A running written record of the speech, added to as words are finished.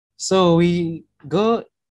So we go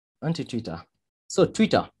onto Twitter. So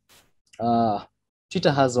Twitter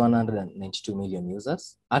has 192 million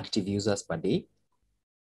users, active users per day.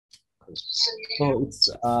 So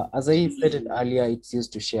it's as I stated earlier, it's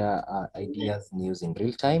used to share ideas, news in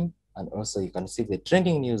real time, and also you can see the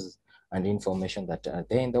trending news and information that are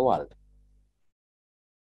there in the world.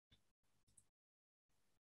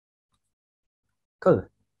 Cool.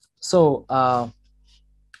 So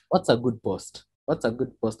what's a good post? What's a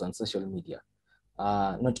good post on social media?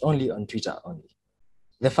 Not only on Twitter only.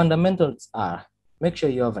 The fundamentals are: make sure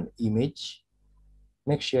you have an image,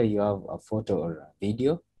 make sure you have a photo or a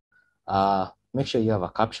video, make sure you have a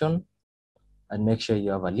caption, and make sure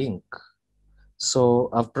you have a link. So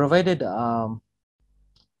I've provided a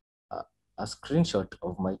screenshot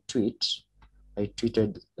of my tweet. I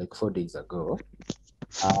tweeted like 4 days ago.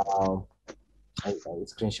 I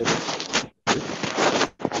screenshot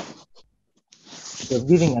was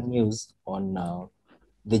giving a news on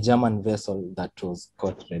the German vessel that was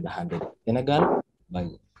caught red-handed in Senegal by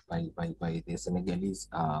the Senegalese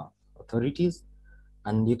authorities.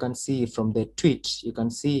 And you can see from the tweet, you can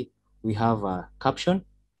see we have a caption.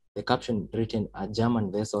 The caption written, "A German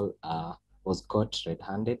vessel was caught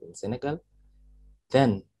red-handed in Senegal."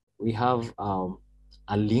 Then we have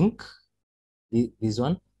a link, this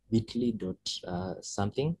one, bit.ly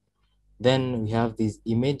something. Then we have this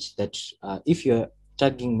image that if you're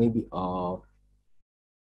tagging maybe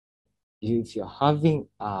if you're having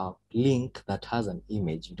a link that has an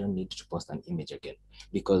image, you don't need to post an image again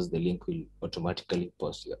because the link will automatically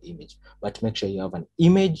post your image. But make sure you have an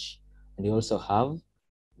image and you also have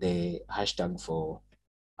the hashtag for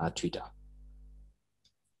Twitter.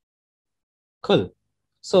 Cool.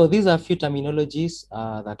 So these are a few terminologies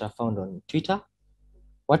that are found on Twitter.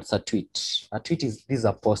 What's a tweet? A tweet is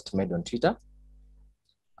a post made on Twitter.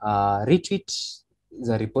 Retweet is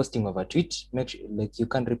a reposting of a tweet. Make sure like you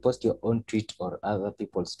can repost your own tweet or other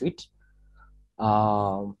people's tweet.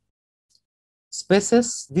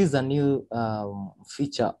 Spaces, this is a new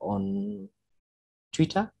feature on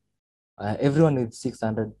Twitter. Everyone with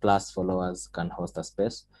 600 plus followers can host a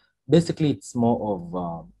space. Basically, it's more of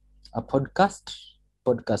a podcast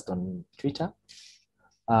on Twitter.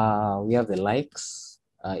 We have the likes.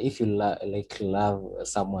 If you love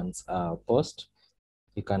someone's post,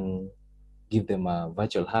 you can give them a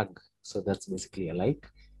virtual hug. So that's basically a like.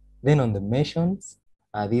 Then on the mentions,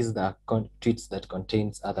 these are the tweets that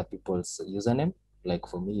contains other people's username. Like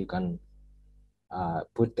for me, you can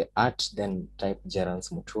put the art, then type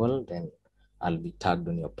Gerance Mutual, then I'll be tagged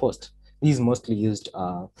on your post. This is mostly used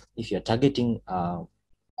if you're targeting a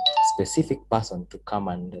specific person to come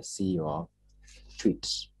and see your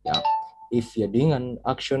tweet. Yeah. If you're doing an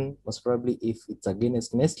action, most probably if it's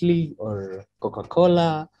against Nestle or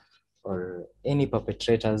Coca-Cola or any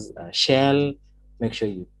perpetrators, Shell, make sure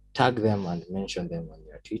you tag them and mention them on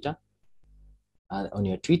your Twitter, on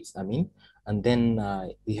your tweets, I mean. And then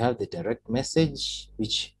we have the direct message,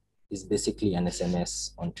 which is basically an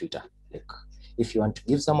SMS on Twitter. Like if you want to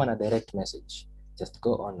give someone a direct message, just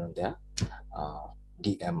go on their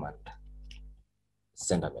DM and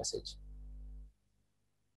send a message.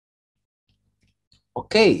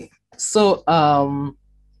 Okay, so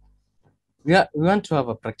we want to have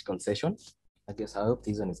a practical session. I guess I hope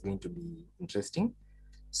this one is going to be interesting.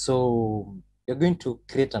 So you're going to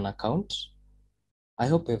create an account. I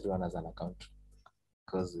hope everyone has an account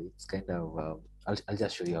because it's kind of, I'll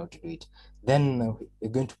just show you how to do it. Then we're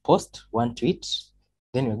going to post one tweet.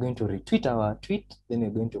 Then we're going to retweet our tweet. Then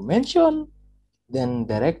we're going to mention, then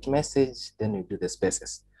direct message, then we do the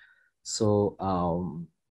spaces. So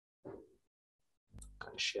I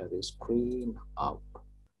can share the screen up.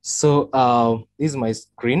 So this is my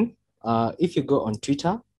screen. If you go on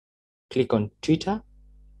Twitter, click on Twitter.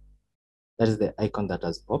 That is the icon that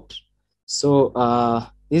has popped. So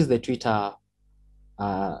this is the Twitter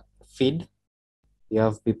feed. You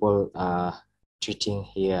have people tweeting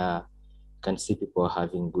here. You can see people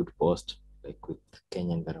having good posts, like with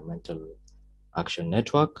Kenya Environmental Action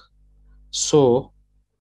Network. So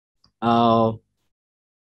the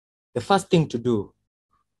first thing to do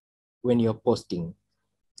when you're posting,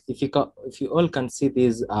 if you all can see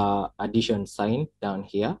this addition sign down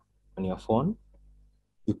here on your phone,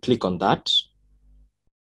 you click on that.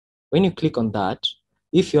 When you click on that,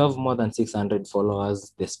 if you have more than 600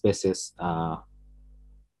 followers, the spaces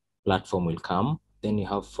platform will come. Then you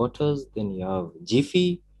have photos, then you have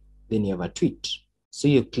Jiffy, then you have a tweet. So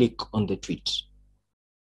you click on the tweet.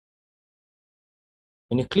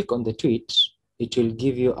 When you click on the tweet, it will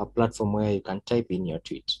give you a platform where you can type in your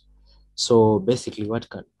tweet. So basically, what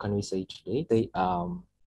can we say today?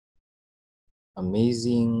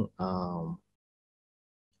 amazing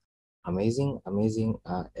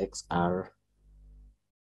XR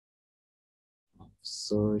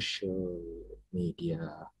social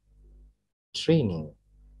media training.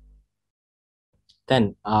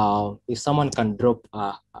 Then if someone can drop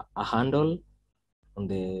a handle on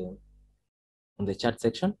the chat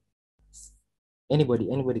section,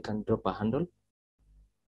 anybody can drop a handle.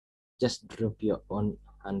 Just drop your own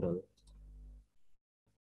handle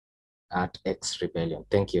at X Rebellion.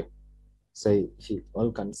 Thank you. So if you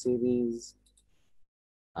all can see these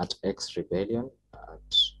at X Rebellion,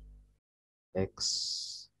 at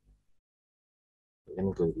X, let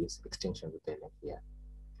me go with this Extinction Rebellion here.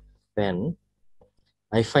 Then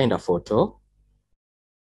I find a photo.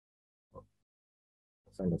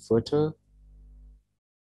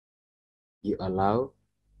 You allow.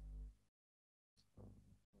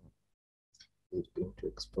 It's going to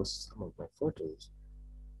expose some of my photos.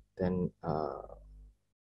 Then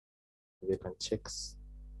you can check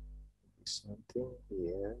something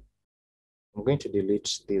here. I'm going to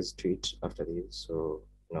delete this tweet after this, so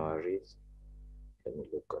no worries. Let me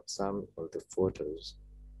look at some of the photos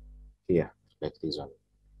here, like this one.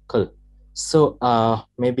 Cool. So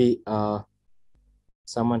maybe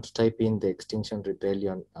someone to type in the Extinction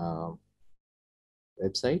Rebellion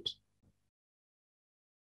website.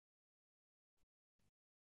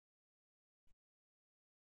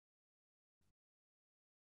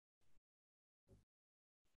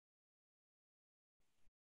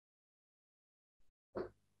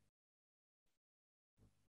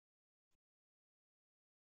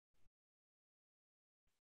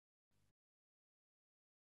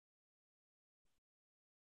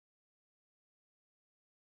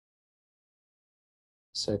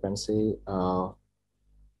 So I can say,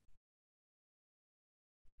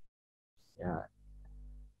 yeah,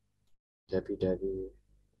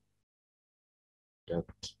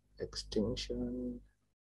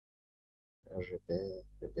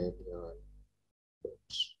 www.extinction.rebellion.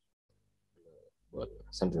 Well,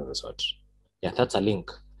 something of the sort. Yeah, that's a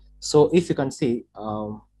link. So if you can see,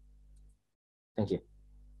 thank you.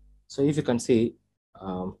 So if you can see,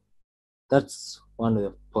 that's one of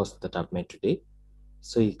the posts that I've made today.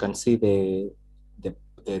 So you can see the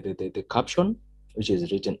caption, which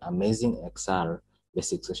is written "Amazing XR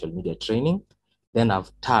Basic Social Media Training." Then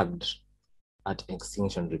I've tagged at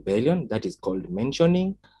Extinction Rebellion. That is called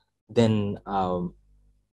mentioning. Then I've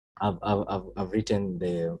written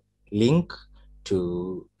the link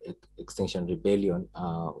to Extinction Rebellion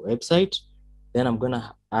website. Then I'm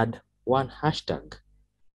gonna add one hashtag.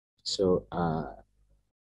 So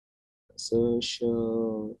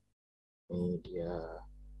social media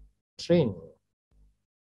training.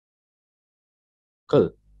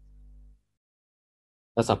 Cool.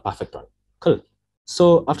 That's a perfect one. Cool.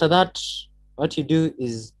 So after that, what you do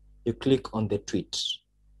is you click on the tweet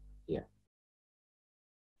here.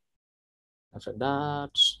 After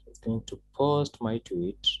that, it's going to post my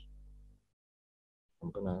tweet.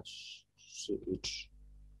 I'm gonna see it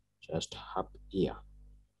just up here.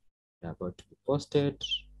 They're about to be posted.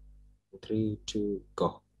 3, 2,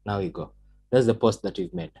 go. Now you go. That's the post that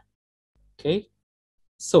we've made. Okay.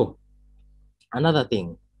 So another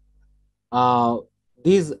thing,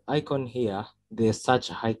 this icon here, the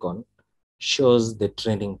search icon, shows the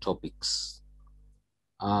trending topics.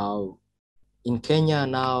 In Kenya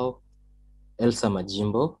now, Elsa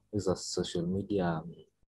Majimbo is a social media,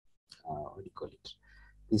 what do you call it?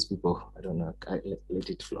 These people, I don't know, let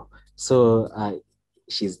it flow. So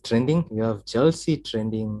she's trending. You have Chelsea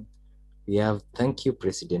trending. We have Thank You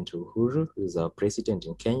President Uhuru, who is our president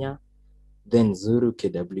in Kenya. Then Zuru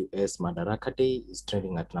KWS Madaraka Day is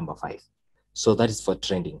trending at number 5. So that is for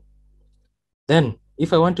trending. Then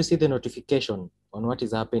if I want to see the notification on what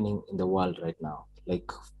is happening in the world right now,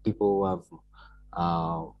 like people who have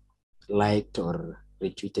liked or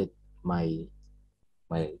retweeted my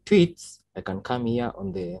tweets, I can come here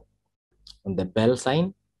on the bell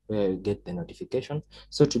sign where you get the notification.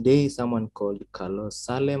 So today someone called Carlos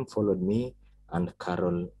Salem followed me, and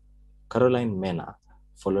Caroline Mena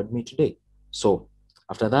followed me today. So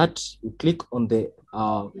after that, you click on the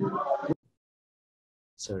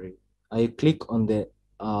I click on the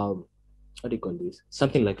what do you call this?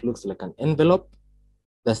 Something like looks like an envelope.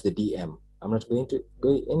 That's the DM. I'm not going to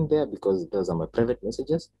go in there because those are my private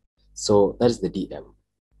messages. So that is the DM.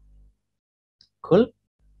 Cool.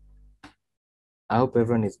 I hope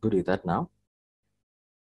everyone is good with that now.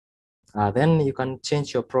 Then you can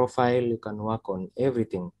change your profile. You can work on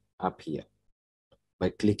everything up here by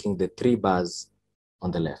clicking the 3 bars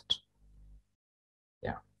on the left.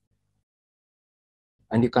 Yeah.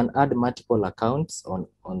 And you can add multiple accounts on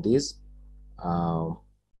this.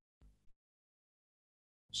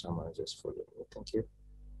 Someone just followed me. Thank you.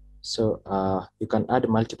 So you can add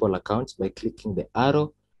multiple accounts by clicking the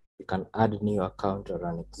arrow. You can add a new account or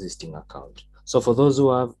an existing account. So for those who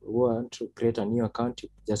want to create a new account, you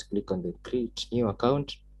just click on the create new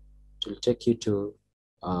account. It will take you to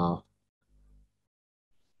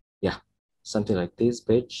yeah, something like this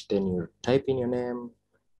page. Then you type in your name,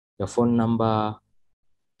 your phone number,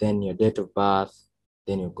 then your date of birth,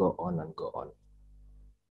 then you go on and go on.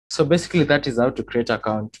 So basically that is how to create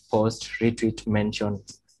account, post, retweet, mention,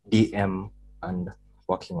 DM, and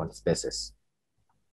working on spaces.